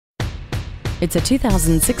It's a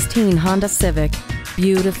 2016 Honda Civic.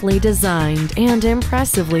 Beautifully designed and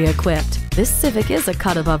impressively equipped, this Civic is a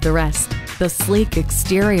cut above the rest. The sleek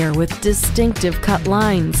exterior with distinctive cut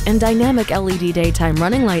lines and dynamic LED daytime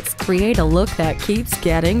running lights create a look that keeps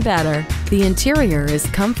getting better. The interior is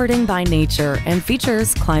comforting by nature and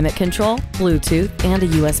features climate control, Bluetooth, and a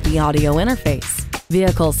USB audio interface.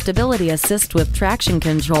 Vehicle stability assist with traction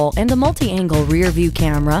control and a multi-angle rear view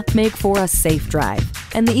camera make for a safe drive,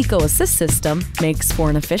 and the Eco Assist system makes for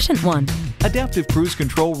an efficient one. Adaptive Cruise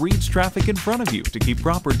Control reads traffic in front of you to keep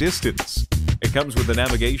proper distance. It comes with a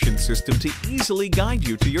navigation system to easily guide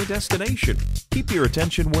you to your destination. Keep your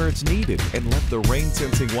attention where it's needed and let the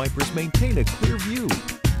rain-sensing wipers maintain a clear view.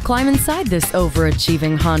 Climb inside this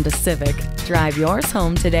overachieving Honda Civic. Drive yours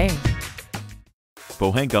home today.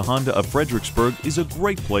 Pohanka Honda of Fredericksburg is a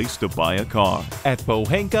great place to buy a car. At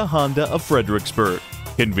Pohanka Honda of Fredericksburg,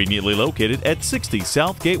 conveniently located at 60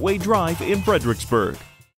 South Gateway Drive in Fredericksburg.